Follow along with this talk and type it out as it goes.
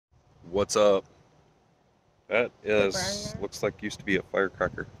What's up? That is, looks like used to be a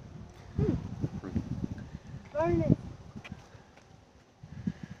firecracker. Burn it.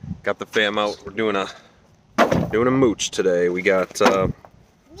 Got the fam out. We're doing a mooch today. We got the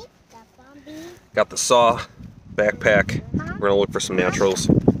saw, backpack. We're gonna look for some naturals.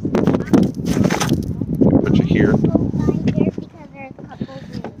 Put you here.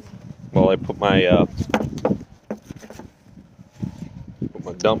 Well, I put my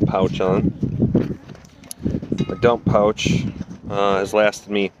dump pouch on. My dump pouch has lasted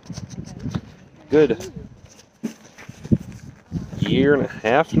me a good year and a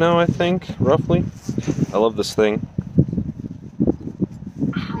half now, I think, roughly. I love this thing.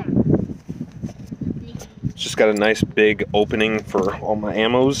 It's just got a nice big opening for all my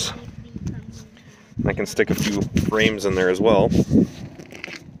ammos. I can stick a few frames in there as well.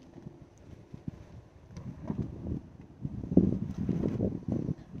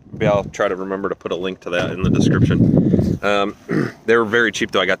 Maybe I'll try to remember to put a link to that in the description. They were very cheap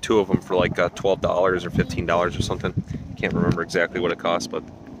though. I got two of them for like $12 or $15 or something. Can't remember exactly what it cost, but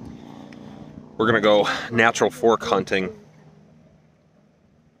we're gonna go natural fork hunting.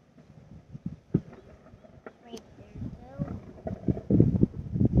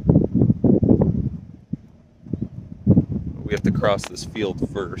 We have to cross this field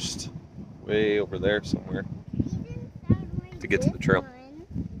first, way over there somewhere, to get to the trail.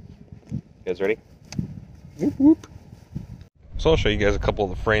 You guys ready? Whoop, whoop. So I'll show you guys a couple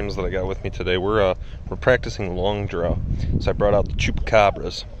of the frames that I got with me today. We're practicing long draw, so I brought out the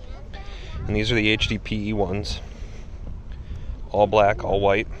Chupacabras, and these are the HDPE ones, all black, all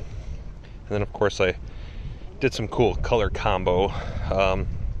white, and then of course I did some cool color combo,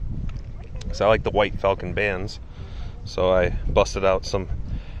 because I like the white Falcon bands. So I busted out some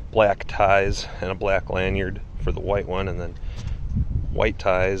black ties and a black lanyard for the white one, and then white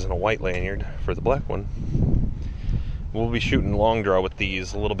ties and a white lanyard for the black one. We'll be shooting long draw with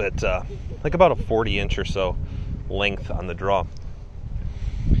these, a little bit, like about a 40-inch or so length on the draw.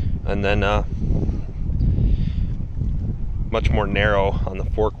 And then much more narrow on the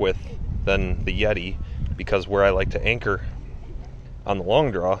fork width than the Yeti, because where I like to anchor on the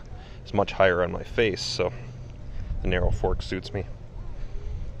long draw is much higher on my face, so the narrow fork suits me.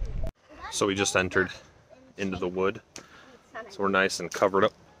 So we just entered into the wood, so we're nice and covered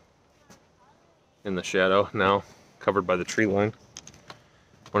up in the shadow now, covered by the tree line.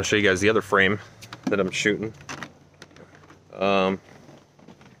 I want to show you guys the other frame that I'm shooting. I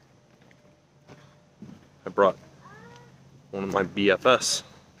brought one of my BFS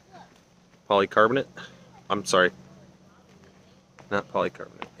polycarbonate. I'm sorry, not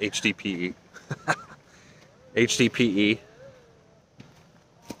polycarbonate, HDPE. HDPE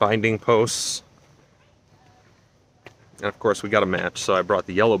binding posts, and of course we got a match, so I brought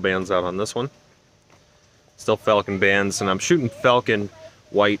the yellow bands out on this one. Still Falcon bands, and I'm shooting Falcon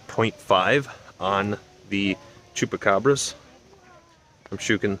white 0.5 on the Chupacabras. I'm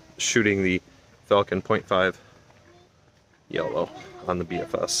shooting the Falcon 0.5 yellow on the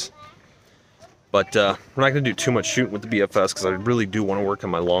BFS. But we're not going to do too much shooting with the BFS because I really do want to work on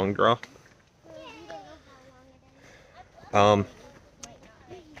my long draw. But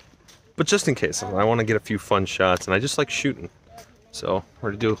just in case, I want to get a few fun shots, and I just like shooting. So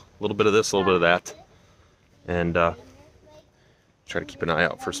we're going to do a little bit of this, a little bit of that, and try to keep an eye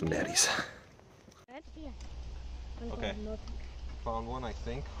out for some natties. Okay, found one I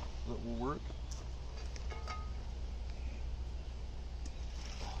think that will work.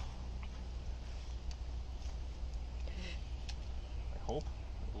 I hope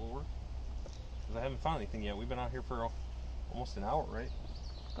it will work, because I haven't found anything yet. We've been out here for almost an hour, right?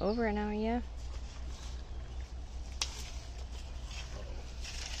 Over an hour, yeah.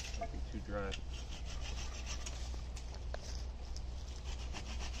 Might be too dry.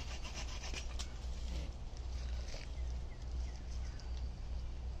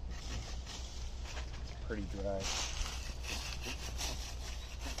 Pretty dry.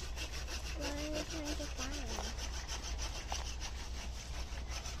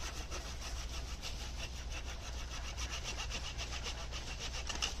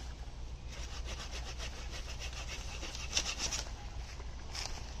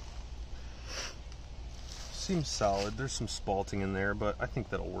 Seems solid. There's some spalting in there, but I think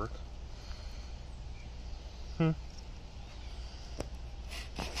that'll work.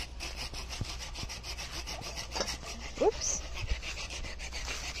 Oops.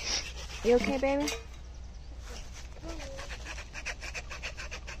 You okay, baby?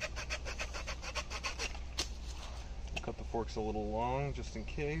 Cut the forks a little long just in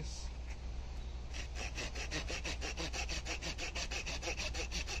case.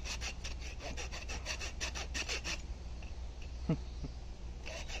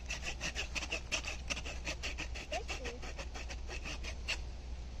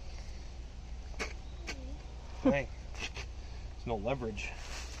 Dang. There's no leverage.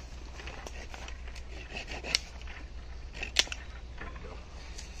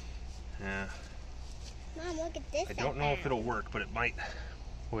 Yeah. Mom, look at this. I don't know if it'll work, but it might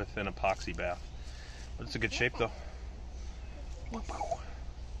with an epoxy bath. But it's a good shape though.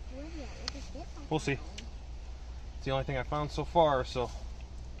 We'll see. It's the only thing I found so far, so.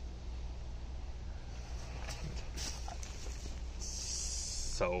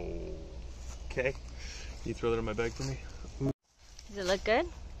 Okay. Can you throw that in my bag for me? Does it look good?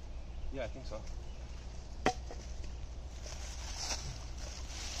 Yeah, I think so.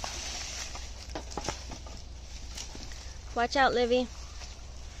 Watch out, Livy.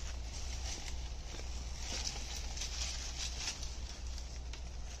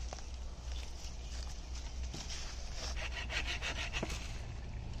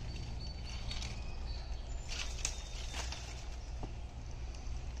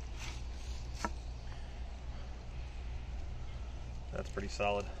 That's pretty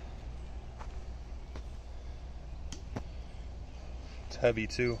solid. It's heavy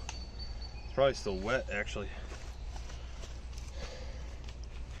too. It's probably still wet actually.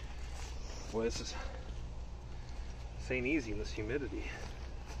 Boy, this ain't easy in this humidity.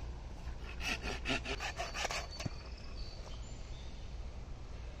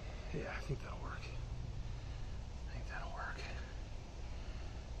 Yeah, I think that'll work.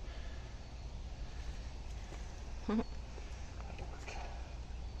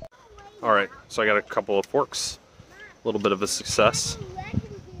 Alright, so I got a couple of forks. A little bit of a success.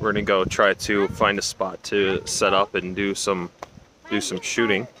 We're gonna go try to find a spot to set up and do some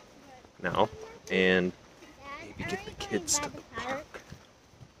shooting now, and maybe get the kids to the park.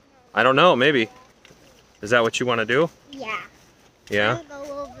 I don't know, maybe. Is that what you want to do? Yeah. Yeah? I'll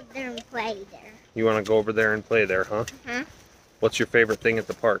go over there and play there. You want to go over there and play there, huh? Uh-huh. What's your favorite thing at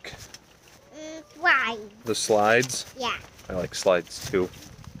the park? Slide. The slides? Yeah. I like slides too.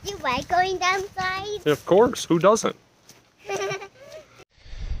 You like going down slides? Of course, who doesn't?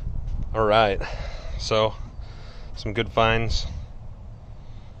 Alright, so some good finds.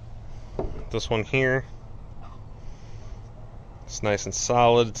 This one here, it's nice and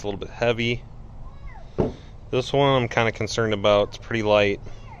solid. It's a little bit heavy. This one I'm kind of concerned about. It's pretty light,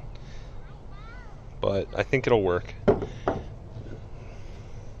 but I think it'll work.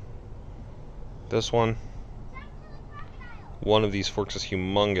 This one of these forks is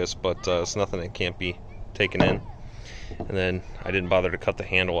humongous, but it's nothing that can't be taken in. And then I didn't bother to cut the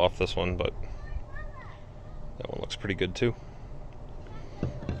handle off this one, but that one looks pretty good too.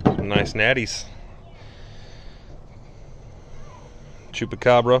 Some nice natties.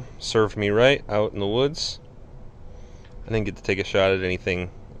 Chupacabra served me right out in the woods. I didn't get to take a shot at anything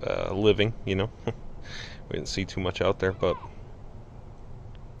living, you know. We didn't see too much out there, but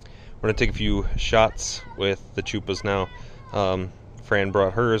we're gonna take a few shots with the chupas now. Fran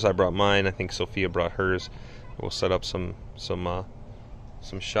brought hers, I brought mine. I think Sophia brought hers. We'll set up some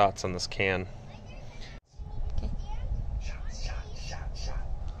shots on this can. Shot.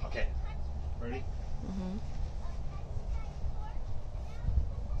 Okay. Ready? Mm-hmm.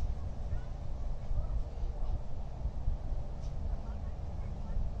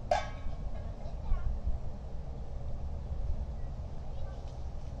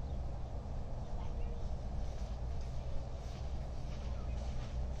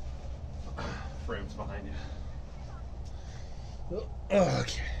 Frames behind you.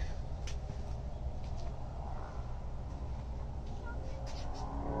 Okay.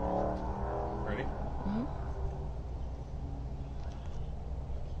 Ready? Mm-hmm.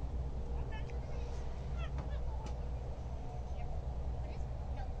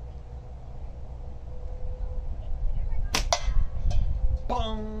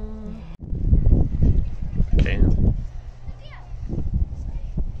 Bong. Okay.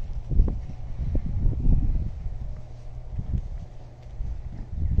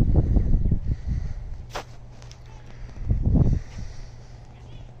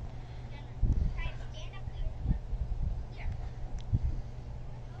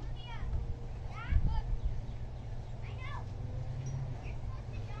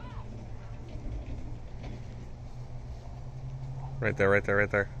 Right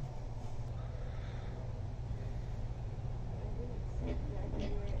there.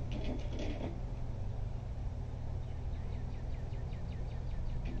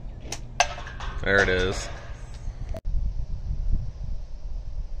 There it is.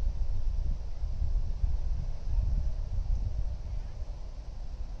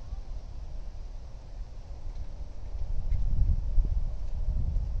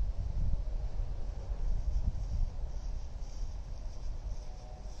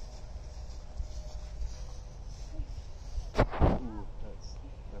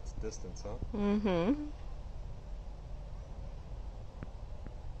 distance, huh? Mm-hmm.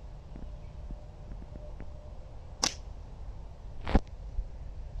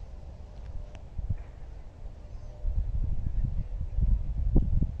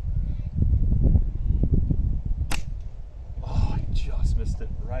 Oh, I just missed it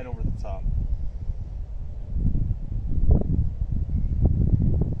right over the top.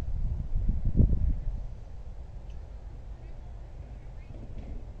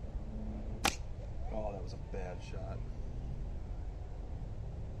 Oh, that was a bad shot.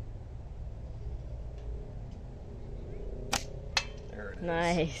 There it is.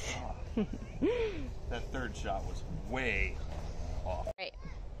 Nice. Oh. That third shot was way off. Right.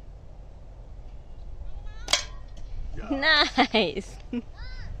 Yeah. Nice.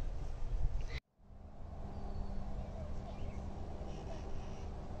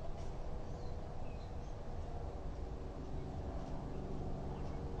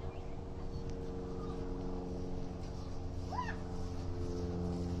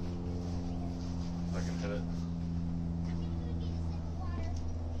 I can hit it.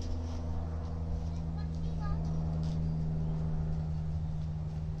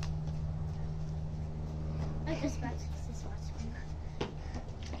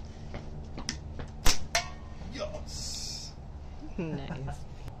 Yes. Nice.